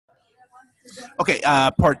Okay,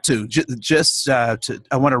 part two. I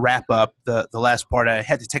want to wrap up the last part. I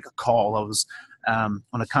had to take a call. I was on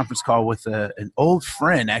a conference call with an old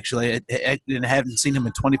friend, actually, and I haven't seen him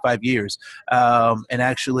in 25 years. And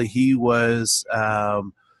actually, he was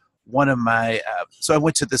one of my. So I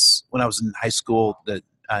went to this when I was in high school, the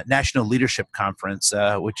National Leadership Conference,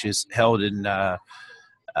 which is held in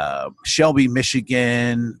Shelby,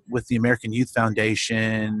 Michigan, with the American Youth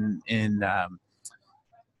Foundation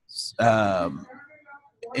um,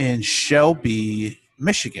 in Shelby,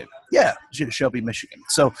 Michigan. Yeah, Shelby, Michigan.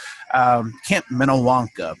 So Camp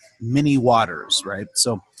Minnewanka, Mini Waters, right?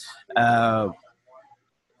 So uh,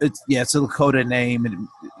 it's a Lakota name, and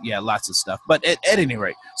yeah, lots of stuff. But at any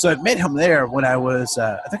rate, so I met him there when I was,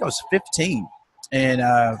 I think I was 15,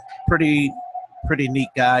 and pretty pretty neat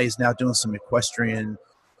guy. He's now doing some equestrian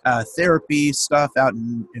therapy stuff out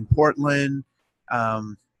in Portland.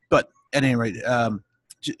 But at any rate,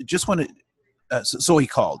 just want to. So he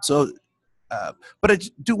called. But I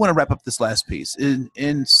do want to wrap up this last piece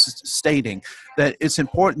in stating that it's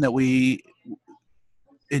important that we,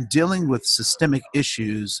 in dealing with systemic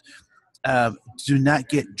issues, do not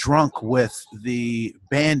get drunk with the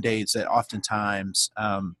band-aids that oftentimes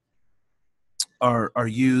are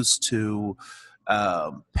used to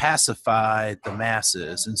pacify the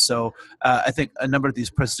masses. And so I think a number of these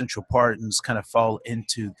presidential pardons kind of fall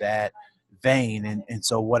into that vein. And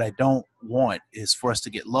so what I don't want is for us to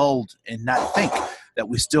get lulled and not think that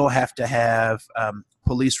we still have to have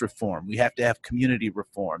police reform. We have to have community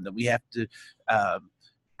reform, that we have to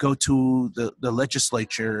go to the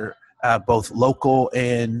legislature, both local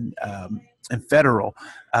and federal,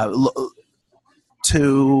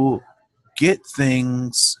 to get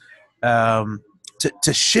things to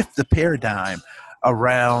shift the paradigm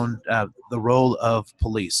around the role of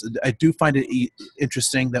police. I do find it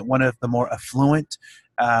interesting that one of the more affluent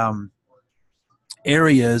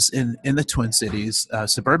areas in the Twin Cities,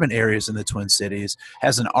 suburban areas in the Twin Cities,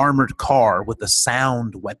 has an armored car with a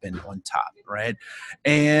sound weapon on top, right?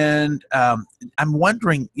 And I'm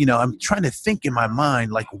wondering, I'm trying to think in my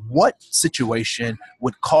mind, like, what situation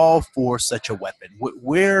would call for such a weapon?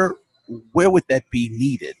 Where would that be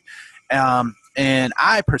needed? And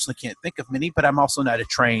I personally can't think of many, but I'm also not a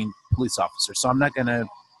trained police officer, so I'm not going to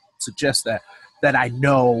suggest that I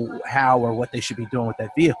know how or what they should be doing with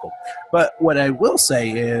that vehicle. But what I will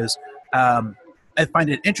say is, I find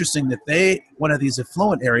it interesting that one of these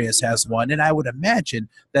affluent areas has one, and I would imagine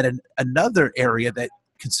that another area that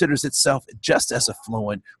considers itself just as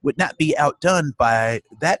affluent would not be outdone by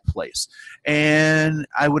that place. And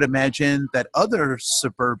I would imagine that other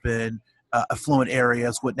suburban affluent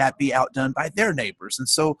areas would not be outdone by their neighbors. And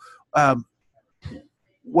so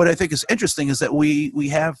what I think is interesting is that we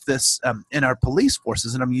have this in our police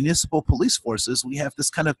forces, in our municipal police forces, we have this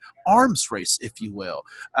kind of arms race, if you will.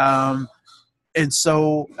 And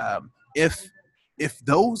so if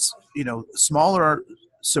those smaller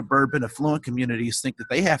suburban affluent communities think that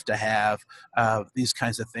they have to have these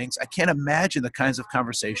kinds of things, I can't imagine the kinds of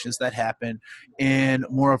conversations that happen in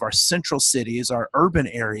more of our central cities, our urban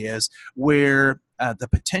areas, where the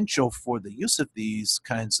potential for the use of these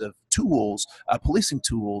kinds of tools, policing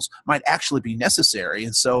tools, might actually be necessary.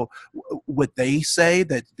 And so would they say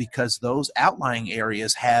that because those outlying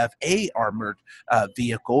areas have a armored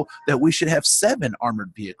vehicle, that we should have 7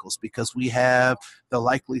 armored vehicles because we have the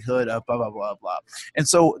likelihood of blah, blah, blah, blah. And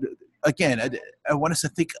so again, I want us to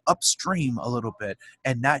think upstream a little bit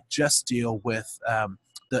and not just deal with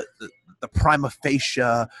the prima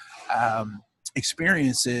facie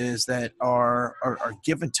experiences that are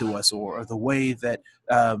given to us, or the way that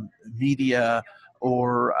media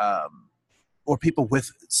or people with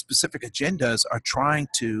specific agendas are trying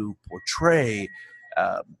to portray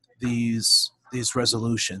these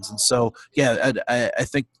resolutions. And so, yeah, I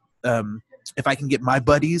think if I can get my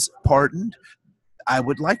buddies pardoned, I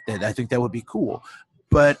would like that. I think that would be cool.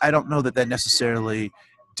 But I don't know that necessarily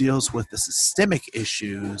deals with the systemic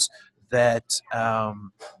issues that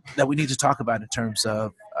we need to talk about in terms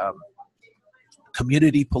of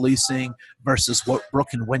community policing versus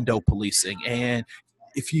broken window policing. And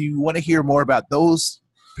if you want to hear more about those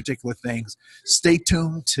particular things, stay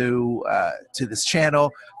tuned to this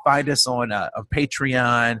channel. Find us on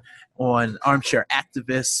Patreon, on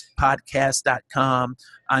armchairactivistpodcast.com,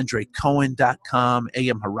 andrecohen.com,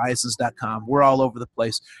 amhorizons.com. We're all over the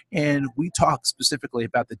place. And we talk specifically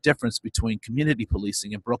about the difference between community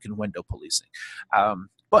policing and broken window policing.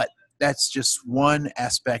 But that's just one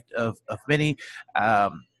aspect of many.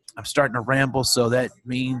 I'm starting to ramble, so that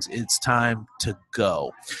means it's time to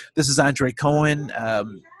go. This is Andre Kohen.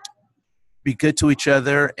 Be good to each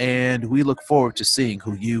other, and we look forward to seeing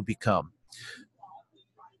who you become.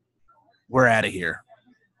 we're out of here.